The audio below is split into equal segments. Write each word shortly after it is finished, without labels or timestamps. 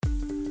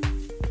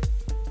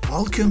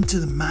Welcome to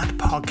the MAD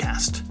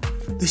Podcast.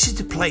 This is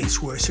the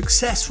place where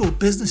successful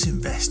business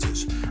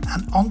investors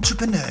and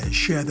entrepreneurs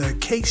share their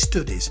case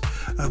studies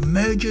of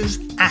mergers,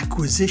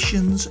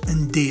 acquisitions,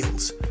 and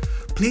deals.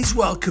 Please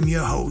welcome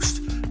your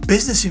host,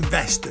 business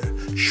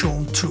investor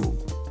Sean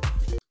Toole.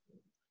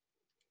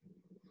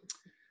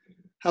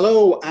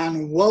 Hello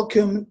and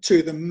welcome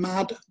to the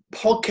MAD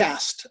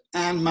Podcast.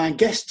 And my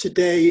guest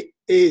today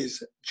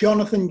is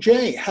Jonathan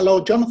J.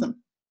 Hello, Jonathan.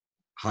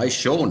 Hi,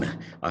 Sean.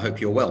 I hope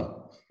you're well.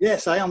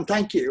 Yes, I am.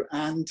 Thank you.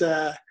 And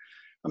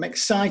I'm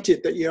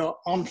excited that you're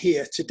on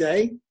here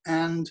today.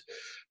 And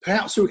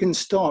perhaps we can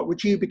start.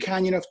 Would you be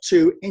kind enough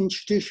to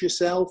introduce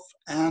yourself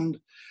and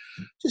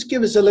just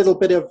give us a little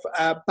bit of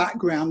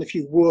background, if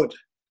you would,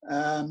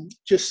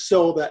 just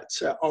so that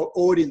our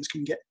audience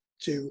can get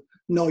to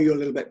know you a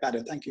little bit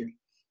better. Thank you.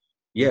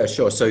 Yeah,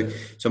 sure. So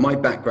my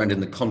background in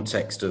the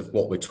context of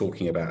what we're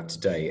talking about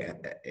today,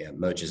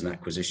 mergers and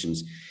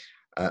acquisitions,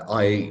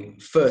 I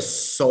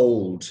first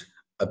sold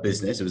a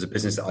business. It was a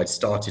business that I'd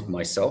started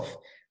myself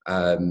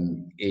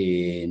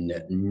in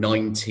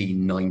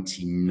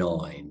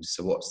 1999.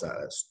 So what's that?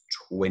 That's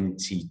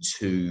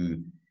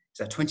 22. Is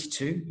that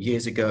 22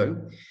 years ago?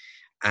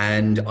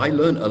 And I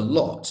learned a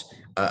lot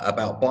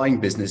about buying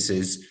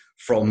businesses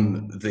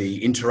from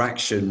the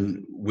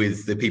interaction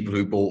with the people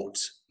who bought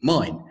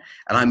mine.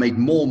 And I made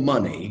more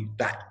money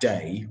that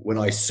day when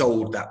I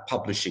sold that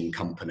publishing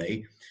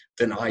company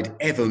than I'd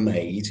ever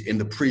made in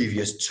the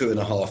previous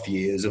 2.5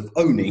 years of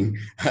owning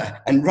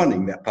and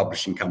running that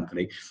publishing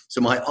company. So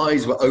my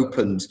eyes were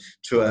opened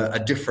to a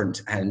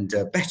different and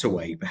better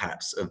way,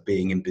 perhaps, of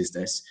being in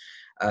business.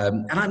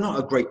 And I'm not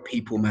a great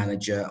people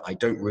manager. I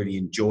don't really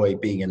enjoy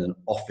being in an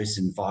office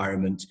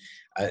environment.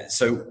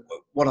 So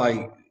what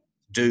I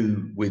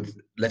do with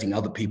letting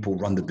other people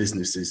run the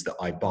businesses that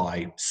I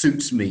buy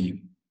suits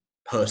me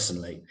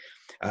personally.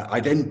 I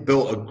then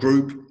built a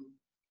group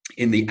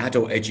in the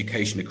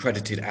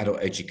accredited adult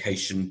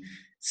education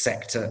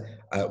sector,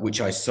 which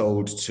I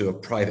sold to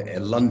a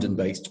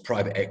London-based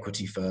private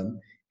equity firm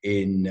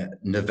in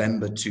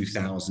November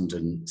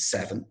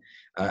 2007.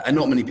 And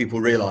not many people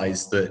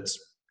realize that,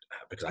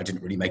 because I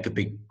didn't really make a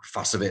big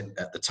fuss of it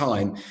at the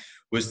time,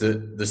 was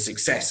that the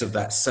success of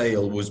that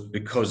sale was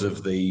because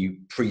of the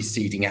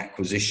preceding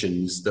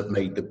acquisitions that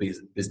made the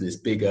business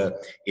bigger,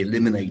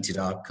 eliminated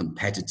our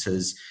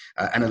competitors,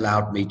 and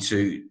allowed me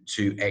to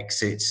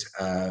exit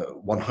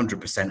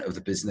 100% of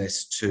the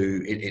business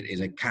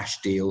in a cash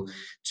deal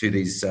to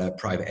these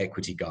private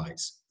equity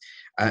guys.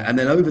 And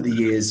then over the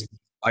years,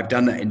 I've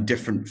done that in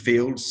different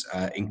fields,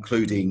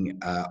 including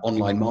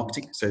online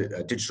marketing, so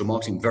digital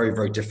marketing, very,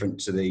 very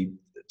different to the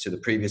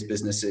previous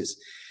businesses.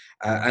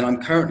 And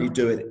I'm currently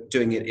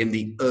doing it in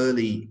the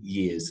early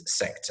years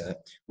sector,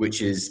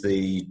 which is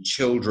the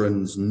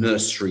children's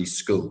nursery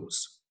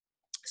schools.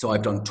 So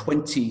I've done at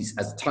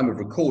the time of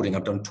recording,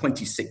 I've done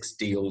 26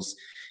 deals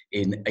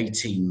in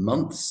 18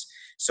 months.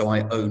 So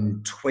I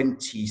own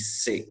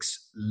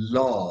 26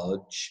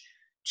 large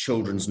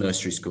children's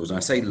nursery schools. And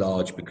I say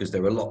large because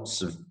there are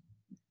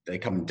they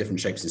come in different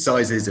shapes and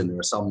sizes, and there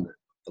are some that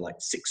are like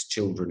 6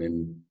 children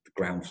in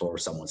ground floor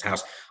of someone's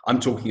house. I'm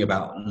talking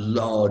about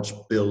large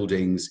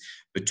buildings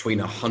between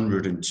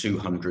 100 and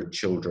 200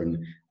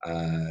 children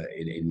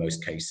in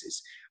most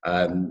cases.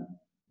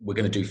 We're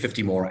going to do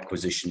 50 more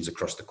acquisitions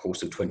across the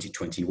course of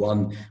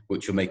 2021,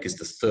 which will make us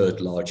the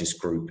 3rd largest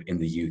group in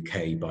the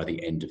UK by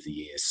the end of the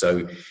year.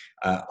 So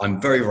I'm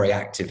very, very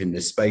active in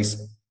this space.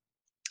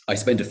 I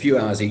spend a few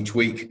hours each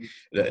week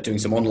doing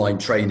some online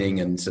training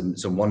and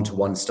some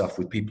one-to-one stuff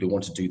with people who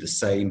want to do the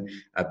same.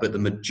 But the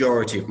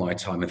majority of my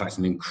time, in fact,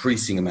 an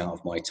increasing amount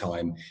of my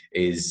time,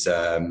 is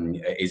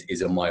on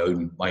my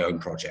own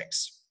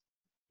projects.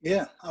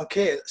 Yeah.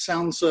 Okay. It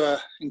sounds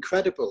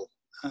incredible.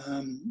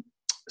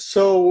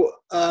 So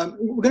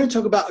we're going to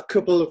talk about a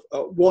couple of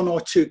 1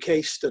 or 2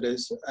 case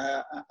studies,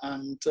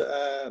 and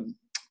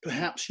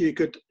perhaps you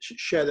could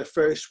share the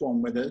first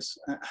one with us.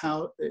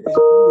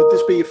 Would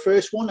this be your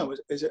first one, or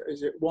is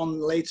it one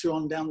later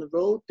on down the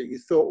road that you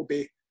thought would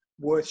be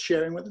worth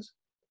sharing with us?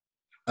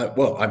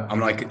 Well,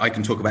 I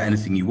can talk about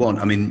anything you want.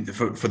 I mean,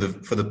 for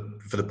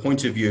the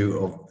point of view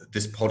of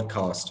this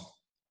podcast,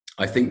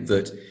 I think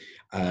that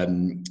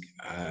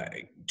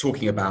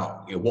talking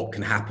about what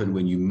can happen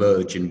when you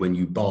merge and when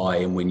you buy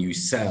and when you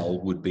sell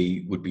would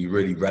be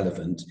really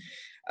relevant.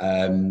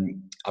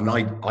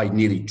 I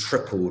nearly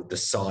tripled the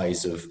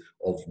size of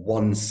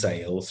one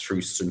sale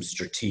through some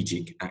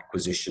strategic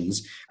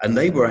acquisitions, and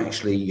they were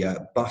actually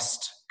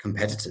bust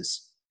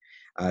competitors.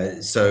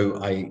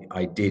 So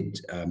I did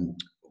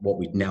what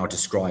we'd now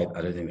describe,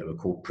 I don't think they were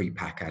called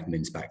pre-pack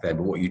admins back then,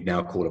 but what you'd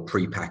now call a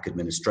pre-pack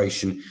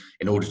administration,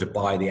 in order to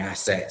buy the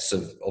assets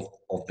of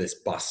this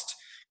bust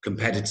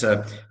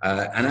competitor.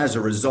 And as a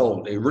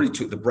result, it really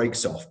took the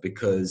brakes off,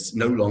 because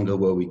no longer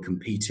were we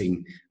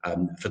competing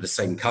for the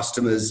same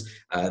customers.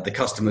 The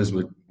customers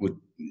would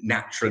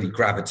naturally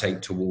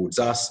gravitate towards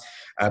us.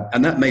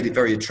 And that made it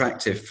very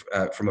attractive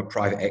from a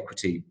private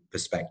equity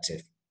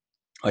perspective.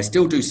 I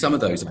still do some of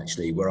those,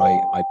 actually, where I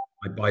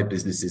buy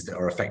businesses that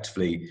are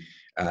effectively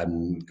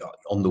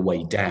on the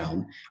way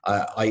down.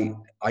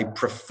 I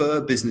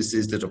prefer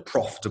businesses that are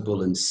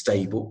profitable and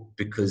stable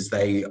because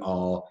they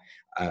are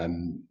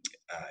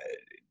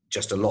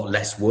just a lot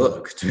less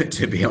work,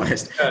 to be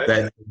honest,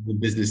 than the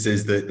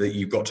businesses that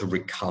you've got to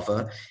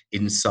recover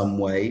in some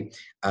way.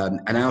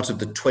 And out of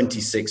the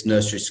 26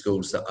 nursery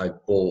schools that I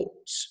bought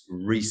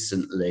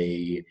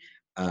recently,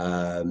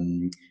 a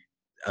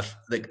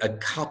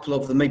couple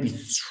of them, maybe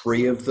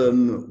 3 of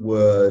them,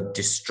 were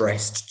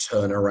distressed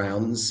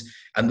turnarounds,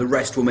 and the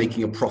rest were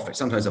making a profit,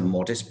 sometimes a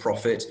modest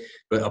profit,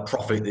 but a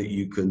profit that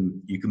you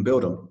can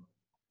build on.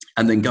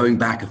 And then going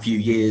back a few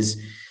years,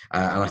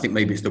 and I think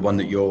maybe it's the one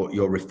that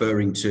you're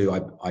referring to,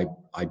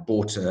 I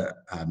bought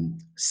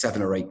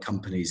 7 or 8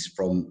 companies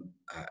from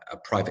a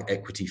private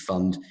equity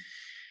fund.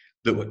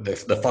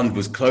 The fund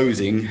was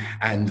closing,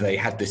 and they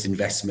had this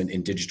investment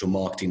in digital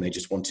marketing they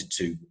just wanted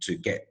to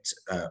get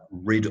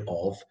rid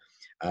of.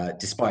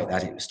 Despite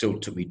that, it still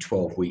took me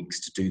 12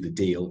 weeks to do the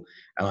deal,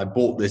 and I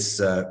bought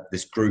this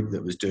group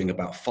that was doing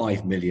about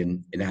 5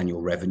 million in annual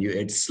revenue.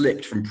 It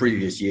slipped from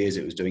previous years;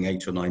 it was doing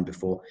 8 or 9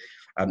 before,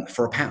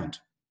 for £1.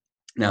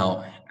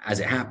 Now, as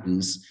it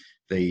happens,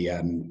 the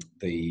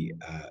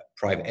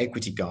private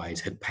equity guys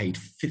had paid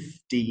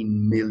 £15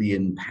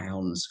 million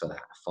for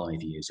that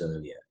 5 years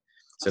earlier.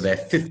 So their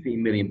 £15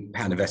 million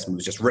investment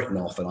was just written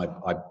off, and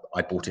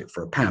I bought it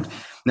for £1.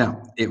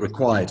 Now, it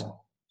required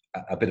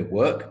a bit of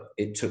work.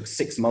 It took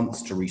 6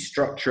 months to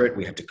restructure it.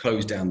 We had to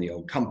close down the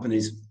old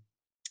companies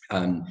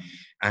and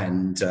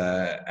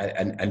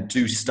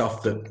do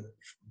stuff that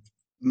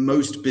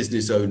most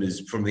business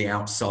owners from the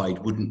outside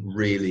wouldn't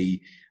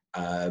really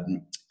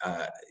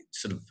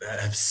sort of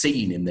have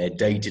seen in their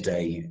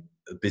day-to-day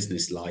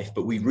business life.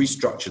 But we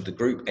restructured the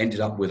group,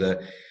 ended up with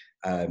it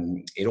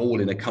all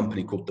in a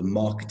company called the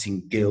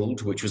Marketing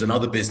Guild, which was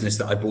another business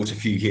that I bought a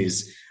few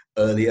years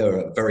earlier,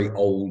 a very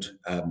old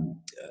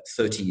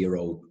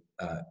 30-year-old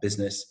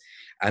business.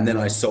 And then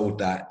I sold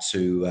that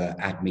to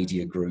Ad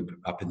Media Group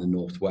up in the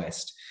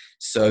Northwest.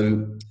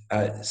 So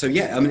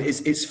yeah, I mean,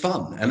 it's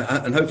fun,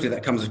 and hopefully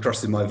that comes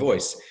across in my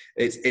voice.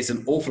 It's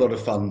an awful lot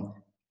of fun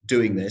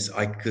doing this.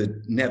 I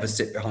could never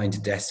sit behind a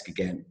desk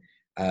again.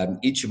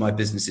 Each of my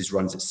businesses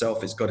runs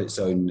itself. It's got its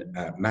own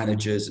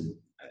managers and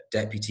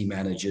deputy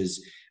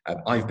managers.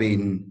 I've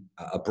been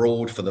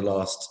abroad for the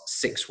last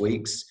 6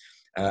 weeks,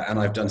 and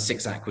I've done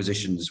 6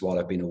 acquisitions while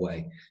I've been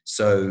away.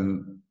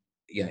 So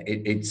yeah,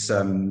 it's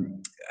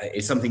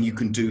something you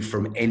can do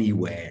from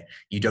anywhere.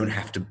 You don't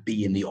have to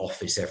be in the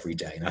office every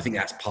day, and I think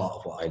that's part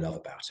of what I love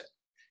about it.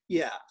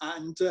 Yeah,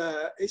 and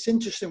it's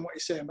interesting what you're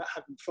saying about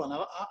having fun.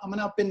 I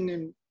mean, I've been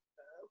in,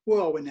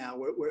 where are we now?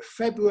 We're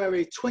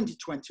February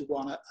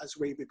 2021 as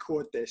we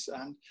record this,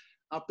 and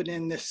I've been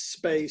in this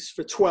space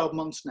for 12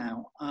 months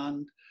now,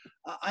 and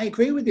I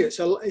agree with you.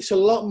 It's a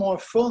lot more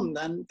fun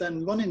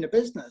than running a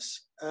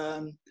business.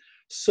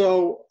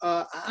 So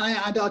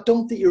I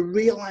don't think you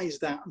realise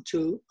that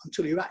until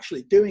you're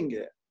actually doing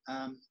it.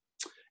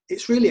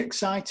 It's really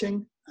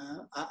exciting.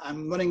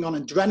 I'm running on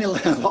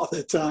adrenaline a lot of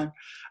the time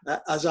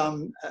as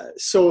I'm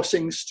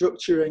sourcing,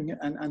 structuring,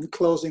 and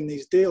closing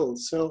these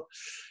deals.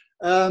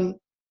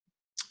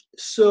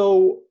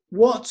 So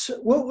what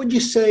would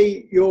you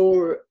say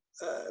you're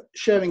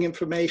sharing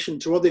information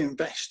to other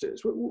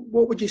investors?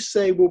 What would you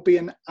say will be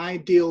an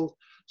ideal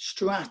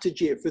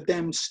strategy for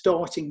them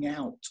starting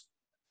out?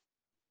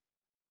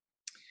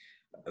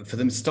 For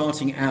them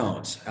starting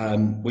out,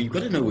 well, you've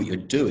got to know what you're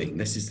doing.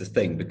 This is the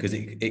thing, because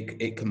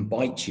it can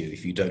bite you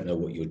if you don't know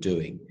what you're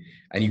doing,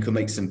 and you can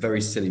make some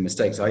very silly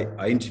mistakes.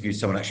 I interviewed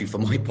someone actually for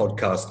my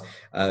podcast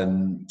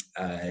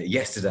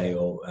yesterday,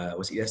 or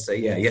was it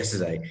yesterday? Yeah,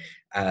 yesterday.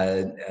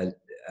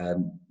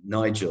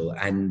 Nigel,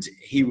 and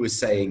he was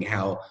saying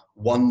how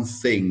one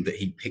thing that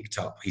he picked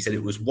up, he said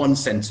it was one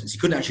sentence. He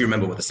couldn't actually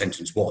remember what the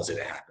sentence was, if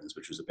it happens,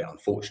 which was a bit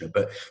unfortunate,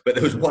 but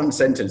there was one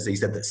sentence he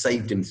said that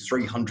saved him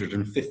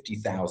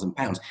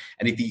 £350,000.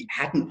 And if he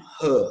hadn't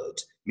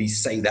heard me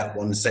say that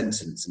one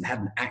sentence and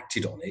hadn't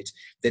acted on it,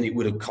 then it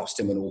would have cost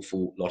him an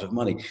awful lot of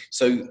money.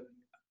 So,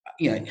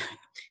 you know,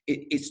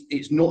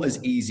 it's not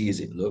as easy as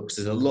it looks.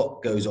 There's a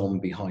lot goes on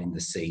behind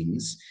the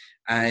scenes.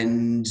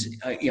 And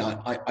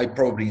I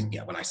probably,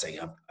 when I say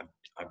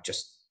I've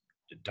just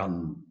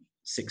done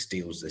 6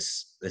 deals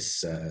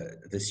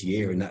this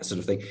year and that sort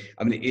of thing,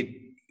 I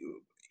mean,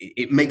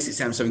 it makes it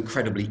sound so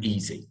incredibly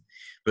easy,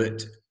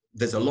 but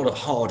there's a lot of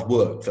hard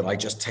work that I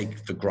just take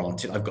for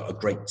granted. I've got a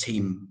great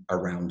team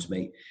around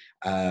me.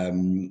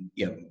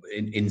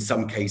 In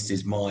some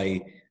cases,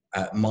 my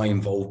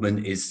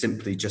involvement is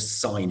simply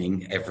just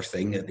signing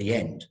everything at the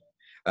end.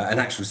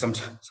 And actually,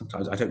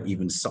 sometimes I don't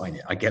even sign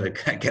it. I get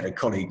a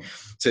colleague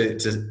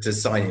to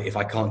sign it if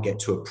I can't get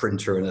to a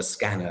printer and a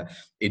scanner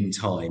in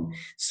time.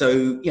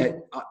 So,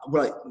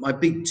 my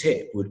big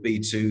tip would be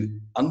to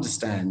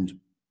understand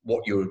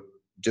what you're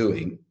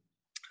doing,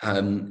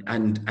 and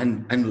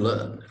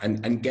learn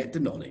and get the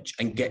knowledge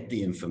and get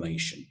the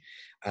information,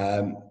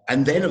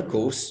 and then of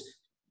course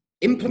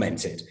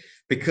implement it.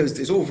 Because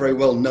it's all very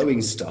well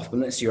knowing stuff, but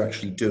unless you're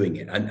actually doing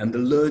it. And the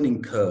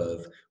learning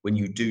curve when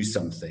you do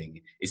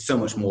something is so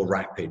much more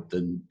rapid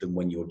than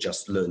when you're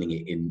just learning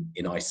it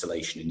in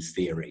isolation, in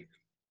theory.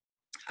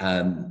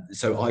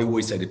 So I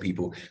always say to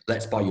people,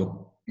 let's buy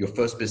your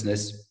first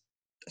business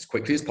as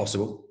quickly as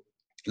possible.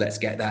 Let's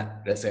get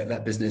that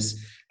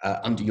business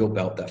under your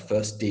belt, that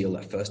first deal,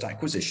 that first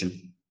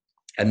acquisition.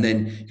 And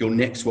then your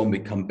next one will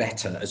become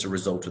better as a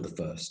result of the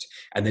first.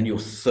 And then your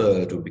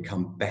third will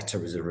become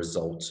better as a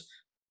result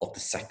of the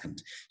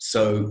second.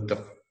 So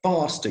the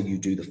faster you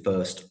do the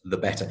first, the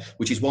better,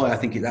 which is why I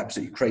think it's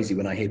absolutely crazy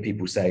when I hear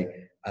people say,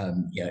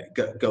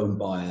 go and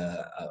buy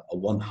a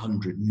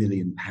 £100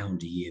 million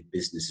a year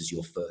business as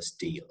your first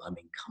deal. I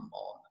mean, come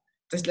on.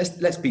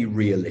 Let's be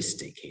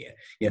realistic here.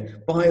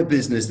 Buy a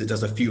business that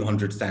does a few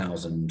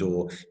 100,000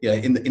 or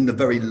in the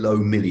very low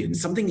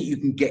millions, something that you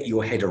can get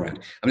your head around.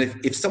 I mean,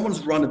 if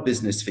someone's run a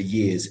business for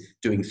years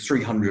doing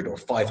 300 or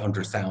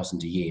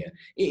 500,000 a year,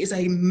 it is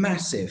a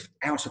massive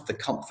out of the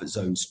comfort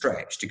zone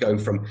stretch to go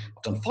from,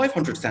 I've done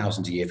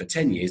 500,000 a year for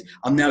 10 years,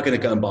 I'm now going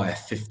to go and buy a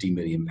 £50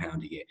 million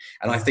a year.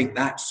 And I think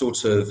that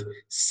sort of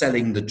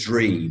selling the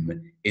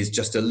dream is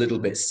just a little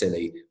bit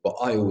silly. What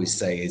I always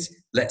say is,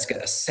 let's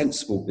get a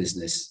sensible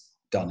business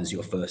done as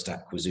your first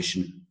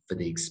acquisition for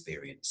the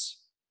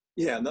experience.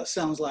 Yeah, that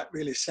sounds like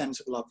really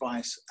sensible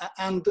advice.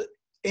 And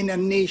in a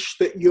niche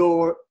that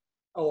you're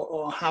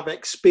or have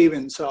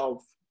experience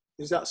of,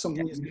 is that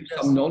something you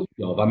suggest? Some knowledge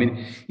of. I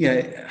mean,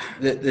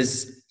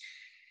 there's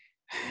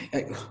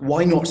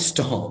why not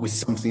start with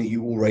something that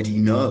you already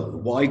know?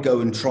 Why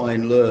go and try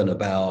and learn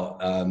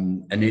about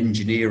an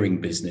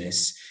engineering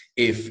business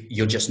if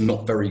you're just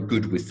not very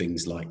good with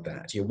things like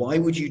that? Why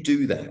would you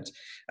do that?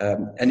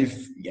 And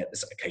if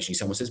occasionally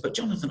someone says, but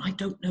Jonathan, I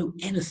don't know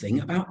anything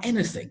about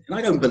anything. And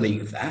I don't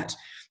believe that.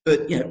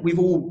 But we've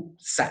all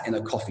sat in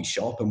a coffee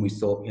shop and we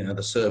thought,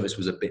 the service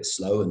was a bit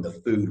slow and the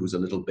food was a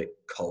little bit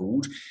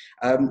cold.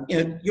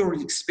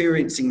 You're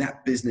experiencing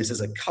that business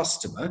as a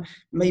customer.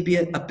 Maybe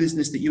a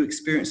business that you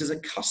experience as a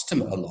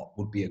customer a lot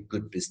would be a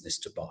good business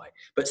to buy.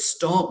 But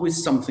start with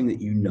something that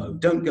you know.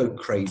 Don't go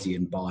crazy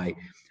and buy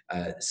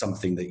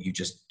something that you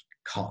just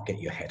can't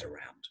get your head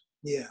around.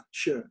 Yeah,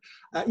 sure.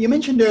 You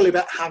mentioned earlier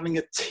about having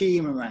a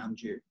team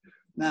around you.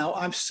 Now,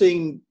 I've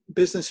seen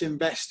business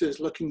investors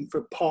looking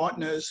for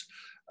partners.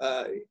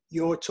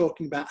 You're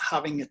talking about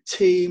having a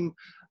team.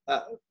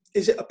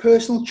 Is it a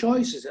personal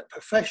choice? Is it a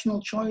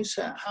professional choice?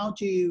 How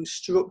do you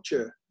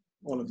structure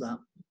all of that?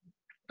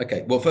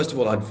 Okay, well, first of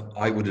all,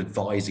 I would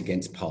advise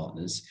against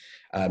partners.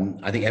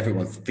 I think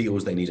everyone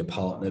feels they need a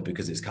partner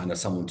because it's kind of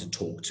someone to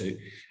talk to.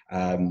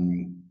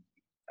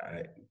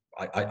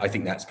 I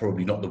think that's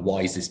probably not the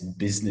wisest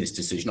business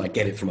decision. I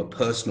get it from a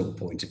personal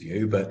point of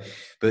view, but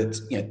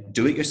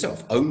do it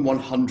yourself. Own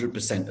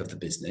 100% of the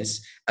business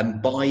and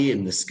buy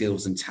in the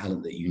skills and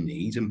talent that you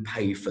need and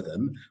pay for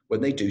them when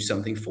they do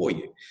something for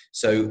you.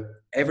 So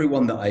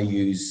everyone that I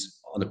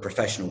use on a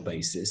professional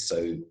basis,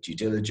 so due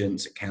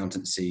diligence,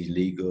 accountancy,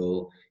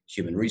 legal,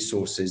 human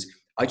resources,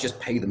 I just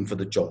pay them for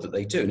the job that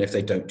they do. And if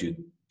they don't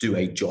do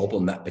a job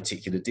on that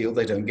particular deal,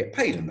 they don't get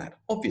paid on that,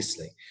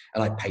 obviously.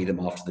 And I pay them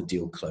after the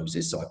deal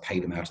closes, so I pay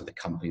them out of the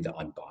company that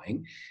I'm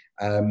buying.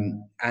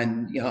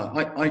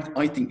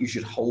 I think you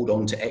should hold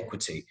on to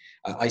equity.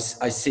 I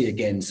see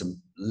again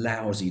some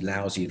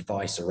lousy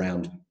advice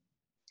around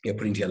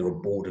putting together a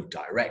board of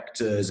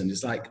directors, and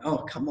it's like, oh,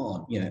 come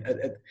on,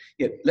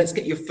 let's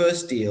get your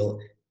first deal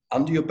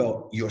under your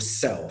belt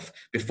yourself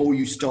before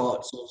you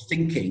start sort of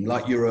thinking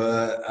like you're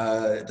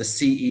the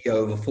CEO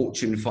of a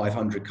Fortune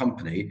 500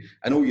 company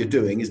and all you're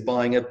doing is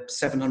buying a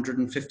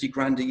 750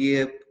 grand a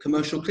year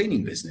commercial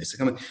cleaning business.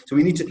 So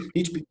we need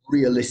to be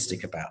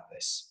realistic about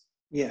this.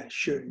 Yeah,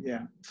 sure.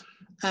 Yeah.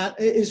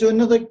 Is there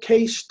another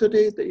case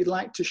study that you'd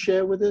like to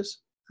share with us?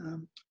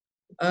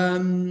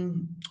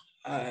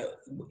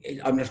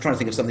 I'm just trying to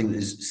think of something that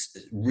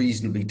is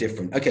reasonably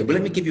different. Okay, well,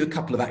 let me give you a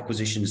couple of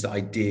acquisitions that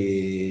I've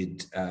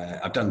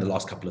done the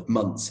last couple of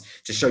months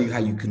to show you how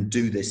you can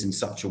do this in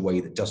such a way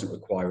that doesn't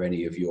require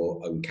any of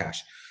your own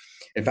cash.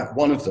 In fact,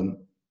 one of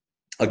them,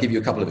 I'll give you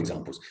a couple of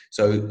examples.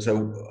 So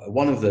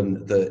one of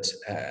them that,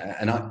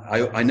 and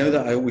I know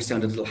that I always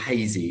sound a little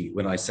hazy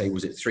when I say,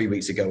 was it 3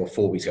 weeks ago or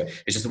 4 weeks ago?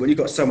 It's just that when you've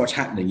got so much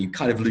happening, you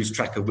kind of lose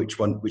track of which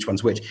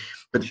one's which.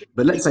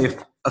 But let's say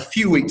a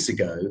few weeks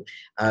ago,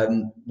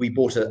 we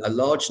bought a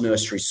large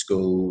nursery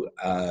school.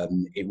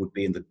 It would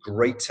be in the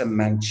Greater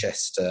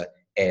Manchester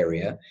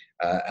area.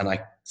 And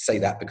I say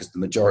that because the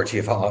majority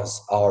of ours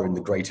are in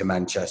the Greater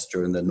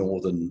Manchester and the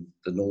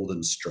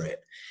northern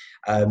strip,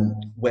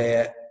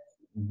 where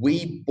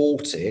we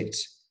bought it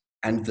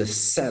and the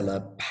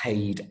seller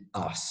paid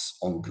us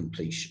on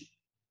completion.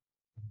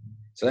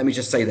 So let me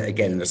just say that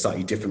again in a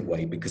slightly different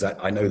way, because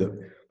I know that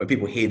when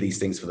people hear these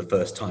things for the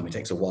first time, it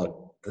takes a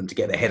while for them to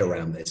get their head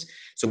around this.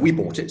 So we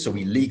bought it, so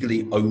we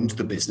legally owned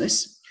the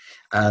business,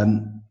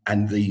 and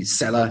the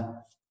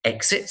seller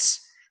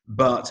exits,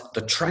 but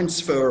the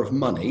transfer of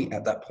money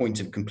at that point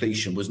of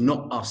completion was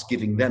not us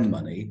giving them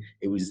money,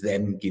 it was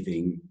them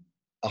giving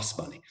us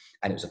money.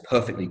 And it was a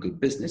perfectly good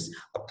business,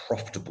 a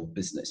profitable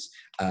business.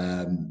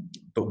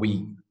 But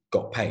we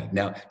got paid.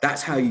 Now,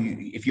 that's how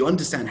if you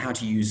understand how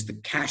to use the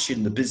cash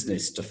in the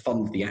business to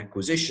fund the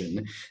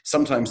acquisition,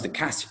 sometimes the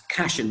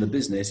cash in the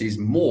business is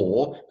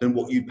more than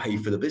what you pay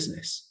for the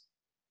business.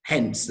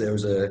 Hence, there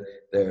is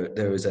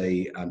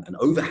an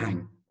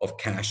overhang of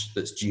cash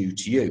that's due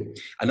to you.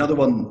 Another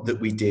one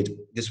that we did,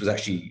 this was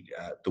actually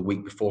the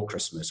week before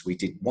Christmas, we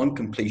did one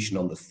completion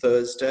on the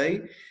Thursday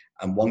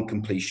and one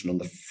completion on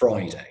the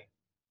Friday.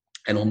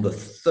 And on the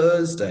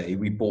Thursday,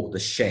 we bought the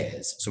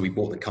shares. So we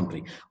bought the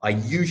company. I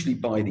usually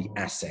buy the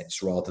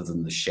assets rather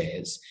than the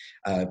shares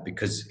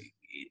because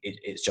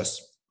it's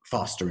just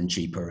faster and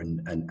cheaper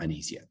and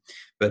easier.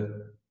 But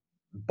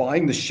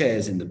buying the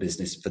shares in the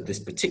business for this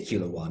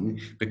particular one,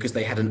 because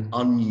they had an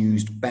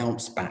unused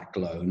bounce back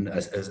loan, a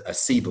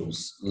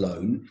CBILS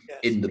loan, yes,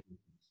 in the,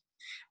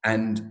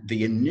 and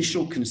the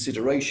initial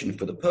consideration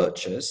for the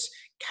purchase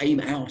came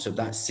out of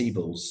that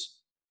CBILS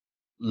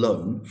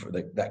loan, for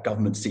that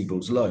government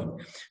CBILS loan.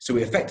 So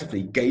we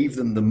effectively gave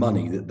them the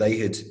money that they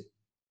had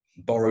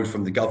borrowed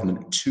from the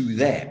government to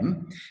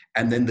them,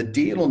 and then the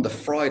deal on the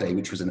Friday,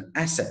 which was an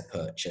asset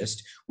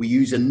purchase, we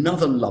use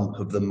another lump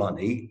of the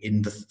money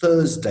in the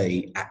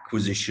Thursday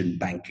acquisition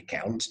bank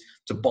account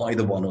to buy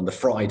the one on the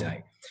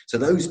Friday. So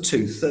those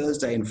two,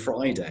 Thursday and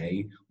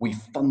Friday, we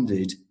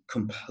funded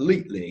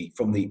completely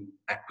from the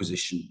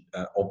acquisition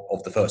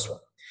of the first one.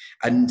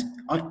 And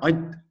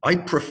I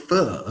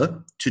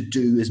prefer to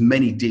do as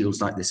many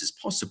deals like this as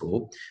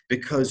possible,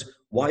 because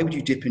why would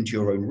you dip into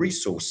your own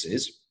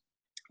resources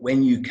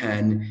when you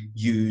can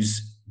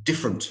use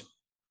different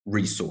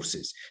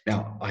resources?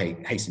 Now, I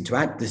hasten to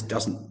add, this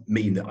doesn't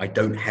mean that I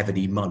don't have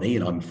any money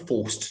and I'm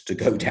forced to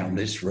go down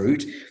this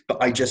route, but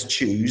I just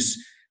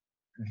choose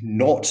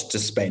not to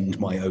spend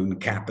my own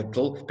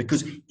capital,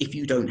 because if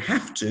you don't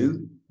have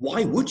to,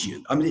 why would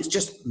you? I mean, it's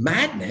just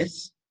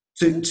madness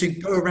to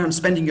go around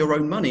spending your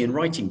own money and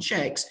writing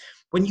checks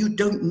when you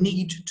don't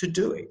need to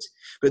do it.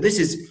 But this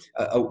is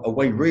a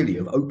way really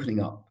of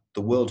opening up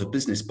the world of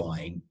business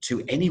buying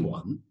to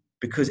anyone,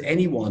 because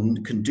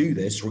anyone can do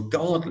this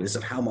regardless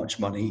of how much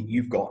money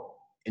you've got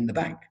in the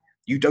bank.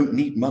 You don't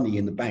need money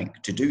in the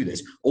bank to do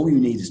this. All you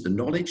need is the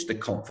knowledge, the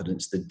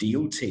confidence, the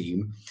deal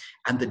team,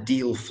 and the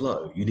deal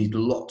flow. You need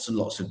lots and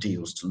lots of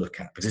deals to look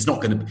at, because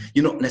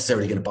you're not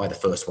necessarily going to buy the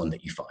first one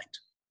that you find.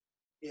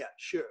 Yeah,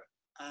 sure.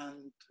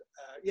 And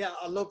yeah,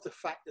 I love the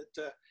fact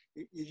that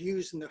you're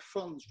using the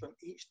funds from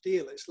each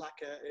deal. It's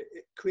like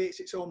it creates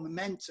its own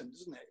momentum,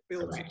 doesn't it? It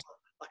builds up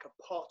like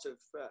a pot of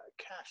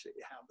cash that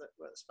you have.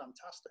 That's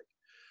fantastic.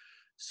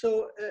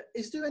 So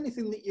is there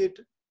anything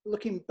that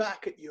looking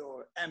back at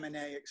your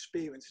M&A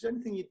experience, is there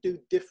anything you do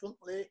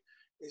differently?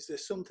 Is there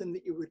something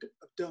that you would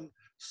have done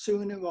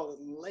sooner rather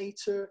than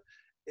later?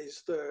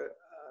 Is there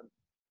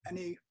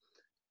any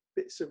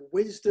bits of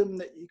wisdom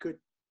that you could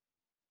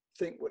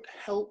think would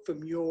help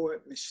from your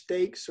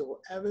mistakes or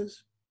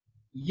errors?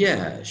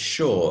 Yeah,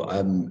 sure.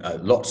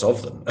 Lots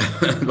of them,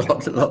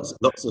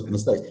 lots of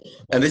mistakes.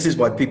 And this is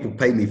why people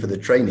pay me for the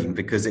training,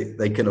 because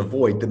they can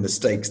avoid the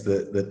mistakes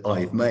that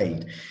I've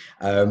made.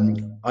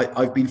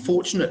 I've been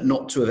fortunate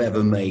not to have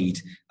ever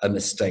made a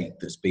mistake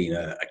that's been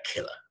a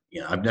killer.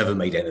 You know, I've never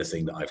made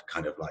anything that I've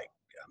kind of like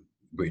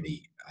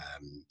really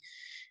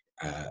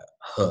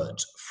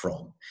hurt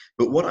from.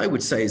 But what I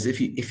would say is,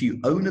 if you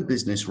own a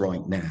business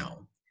right now,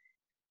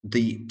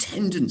 the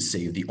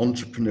tendency of the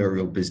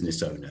entrepreneurial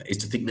business owner is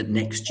to think that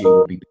next year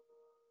will be better,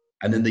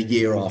 and then the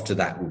year after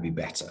that will be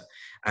better.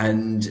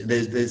 And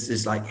there's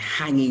this like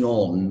hanging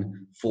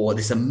on for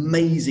this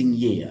amazing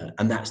year,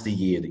 and that's the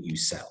year that you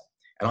sell.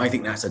 And I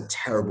think that's a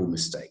terrible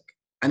mistake.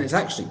 And it's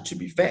actually, to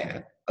be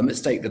fair, a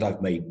mistake that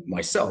I've made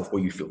myself,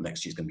 where you feel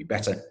next year's going to be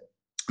better,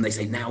 and they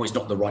say now is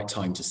not the right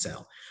time to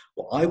sell.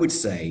 What I would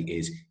say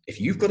is,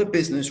 if you've got a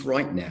business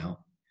right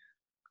now,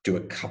 do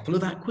a couple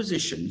of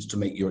acquisitions to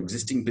make your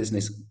existing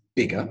business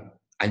bigger,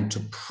 and to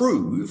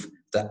prove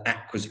that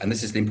and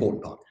this is the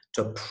important part,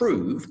 to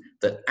prove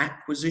that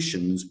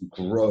acquisitions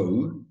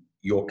grow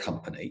your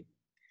company,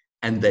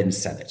 and then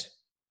sell it.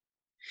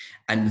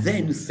 And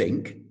then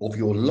think of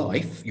your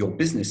life, your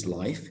business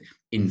life,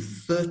 in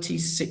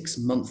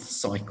 36-month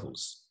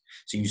cycles.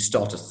 So you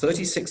start a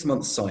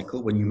 36-month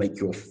cycle when you make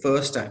your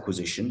first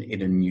acquisition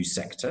in a new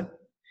sector,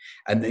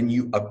 and then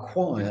you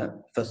acquire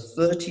for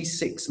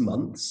 36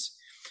 months.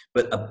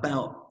 But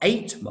about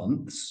 8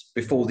 months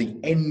before the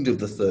end of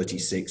the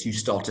 36, you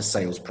start a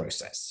sales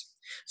process.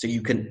 So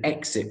you can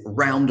exit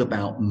round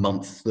about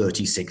month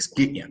 36,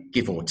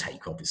 give or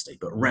take, obviously,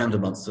 but around a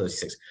month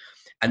 36.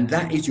 And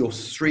that is your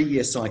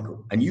 3-year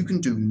cycle. And you can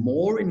do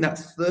more in that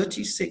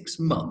 36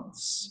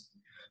 months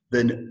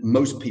than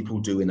most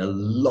people do in a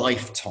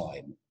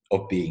lifetime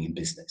of being in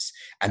business.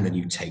 And then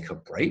you take a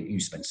break, you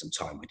spend some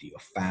time with your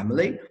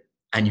family,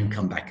 and you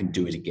come back and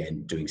do it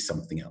again, doing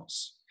something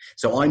else.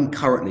 So I'm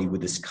currently,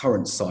 with this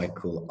current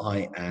cycle,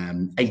 I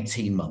am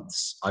 18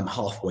 months. I'm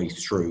halfway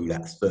through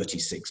that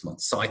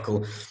 36-month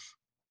cycle,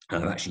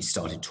 and I've actually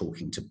started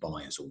talking to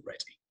buyers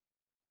already.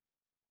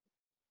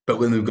 But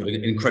when we've got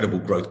an incredible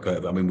growth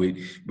curve, I mean,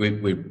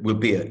 we'll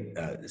be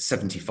at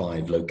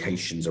 75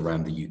 locations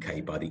around the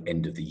UK by the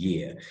end of the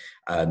year.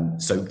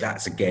 So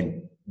that's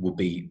again will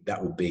be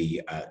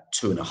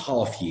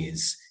 2.5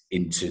 years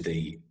into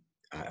the.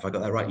 If I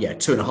got that right, yeah,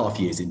 2.5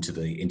 years into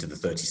the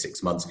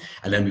 36 months,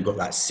 and then we've got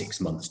that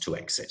 6 months to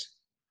exit.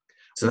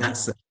 So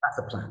that's the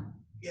plan.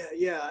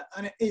 Yeah,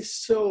 and it is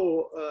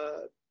so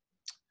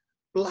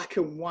black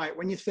and white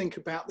when you think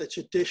about the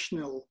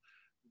traditional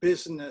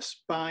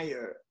business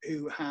buyer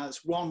who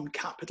has one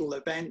capital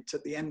event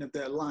at the end of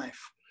their life.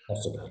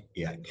 Possibly,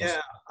 yeah.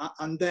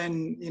 And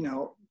then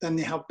then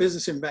they have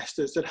business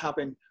investors that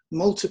having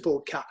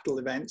multiple capital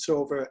events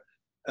over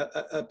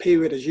a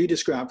period, as you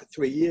described, for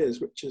 3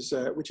 years, which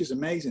is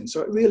amazing.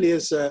 So it really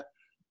is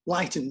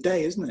light and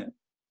day, isn't it?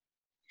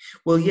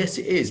 Well, yes,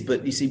 it is.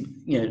 But you see,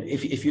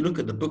 if you look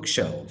at the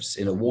bookshelves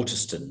in a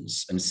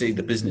Waterstones and see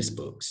the business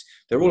books,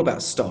 they're all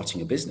about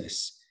starting a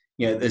business.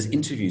 There's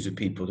interviews with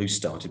people who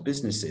started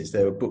businesses.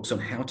 There are books on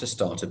how to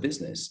start a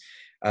business.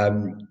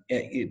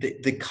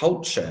 The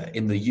culture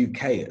in the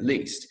UK, at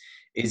least,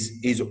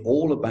 is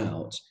all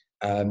about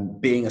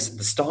being the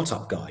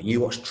startup guy.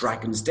 You watch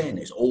Dragon's Den;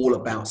 it's all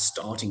about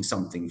starting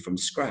something from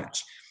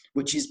scratch,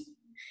 which is,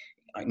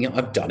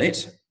 I've done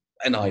it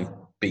and I've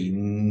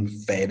been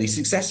fairly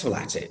successful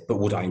at it. But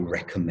would I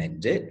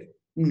recommend it?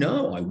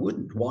 No, I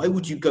wouldn't. Why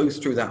would you go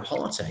through that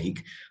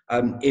heartache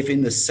if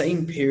in the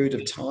same period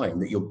of time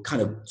that you're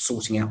kind of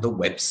sorting out the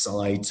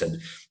website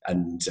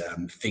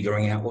and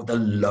figuring out what the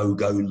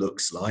logo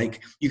looks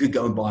like, you could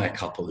go and buy a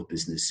couple of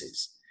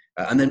businesses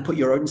and then put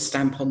your own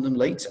stamp on them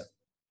later?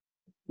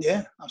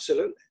 Yeah,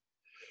 absolutely.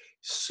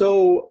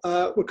 So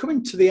we're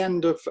coming to the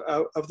end of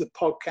the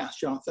podcast,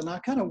 Jonathan. I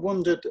kind of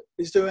wondered,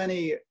 is there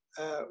any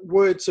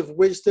words of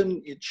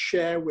wisdom you'd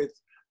share with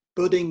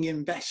budding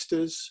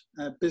investors,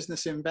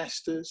 business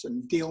investors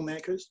and deal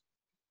makers?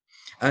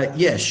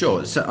 Yeah,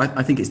 sure. So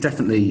I think it's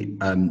definitely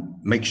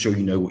make sure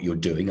you know what you're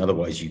doing.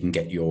 Otherwise, you can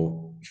get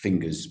your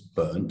fingers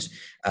burnt.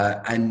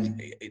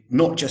 And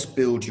not just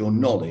build your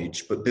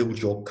knowledge, but build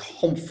your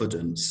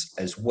confidence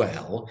as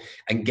well,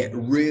 and get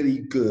really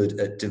good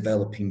at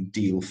developing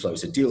deal flow.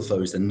 So deal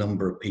flow is the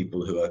number of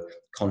people who are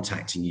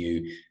contacting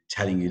you,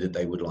 telling you that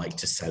they would like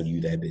to sell you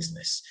their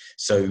business.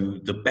 So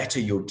the better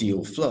your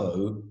deal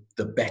flow,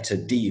 the better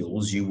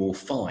deals you will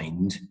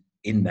find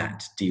in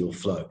that deal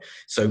flow.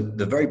 So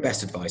the very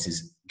best advice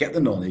is get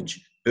the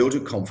knowledge, build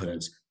your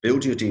confidence,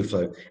 build your deal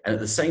flow, and at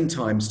the same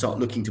time start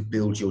looking to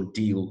build your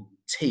deal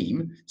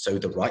team. So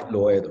the right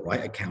lawyer, the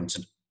right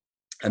accountant.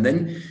 And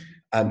then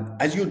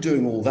as you're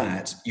doing all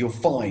that, you'll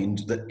find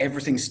that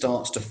everything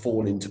starts to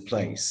fall into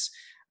place.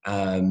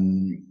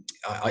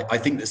 I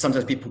think that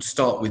sometimes people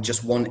start with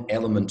just one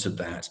element of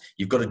that.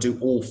 You've got to do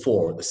all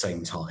four at the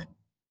same time.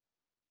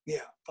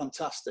 Yeah,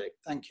 fantastic.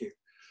 Thank you.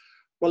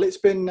 Well, it's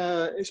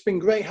been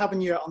great having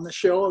you on the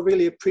show. I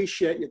really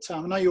appreciate your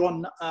time. I know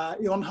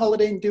you're on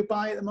holiday in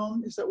Dubai at the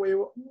moment. Is that where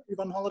you're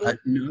on holiday?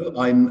 No,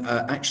 I'm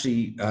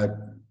actually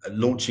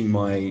launching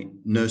my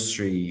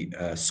nursery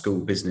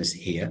school business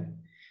here,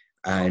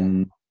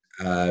 and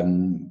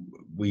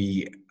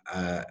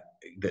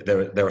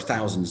there are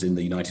thousands in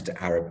the United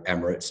Arab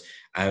Emirates,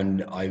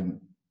 and I'm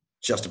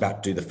just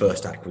about to do the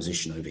first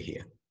acquisition over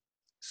here.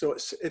 So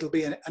it'll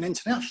be an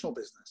international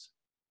business.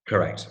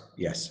 Correct.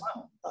 Yes.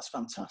 Wow, that's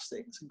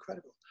fantastic. It's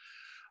incredible.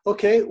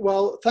 Okay,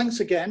 well,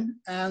 thanks again.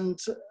 And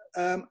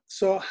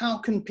so how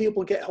can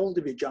people get hold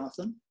of you,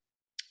 Jonathan?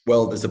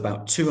 Well, there's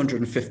about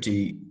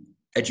 250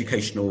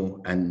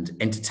 educational and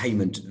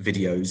entertainment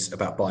videos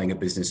about buying a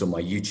business on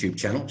my YouTube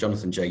channel,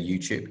 Jonathan J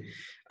YouTube.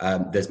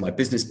 There's my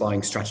Business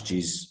Buying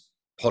Strategies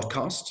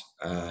podcast.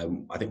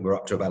 I think we're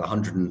up to about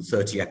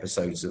 130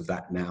 episodes of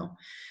that now.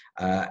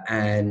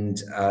 And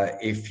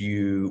if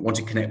you want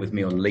to connect with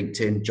me on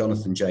LinkedIn,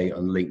 Jonathan J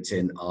on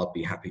LinkedIn, I'll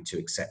be happy to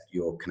accept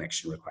your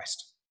connection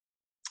request.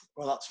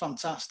 Well, that's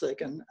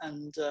fantastic.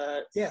 And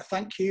yeah,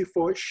 thank you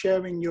for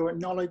sharing your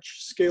knowledge,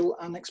 skill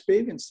and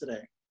experience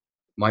today.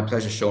 My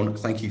pleasure, Sean.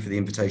 Thank you for the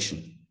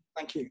invitation.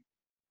 Thank you.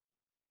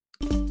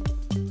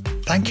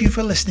 Thank you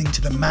for listening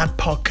to the MAD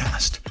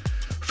podcast.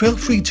 Feel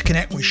free to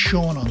connect with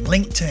Sean on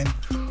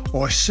LinkedIn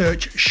or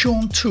search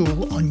Sean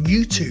Toole on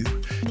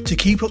YouTube to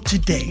keep up to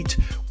date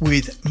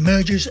with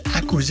mergers,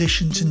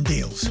 acquisitions and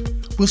deals.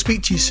 We'll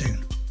speak to you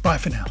soon. Bye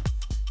for now.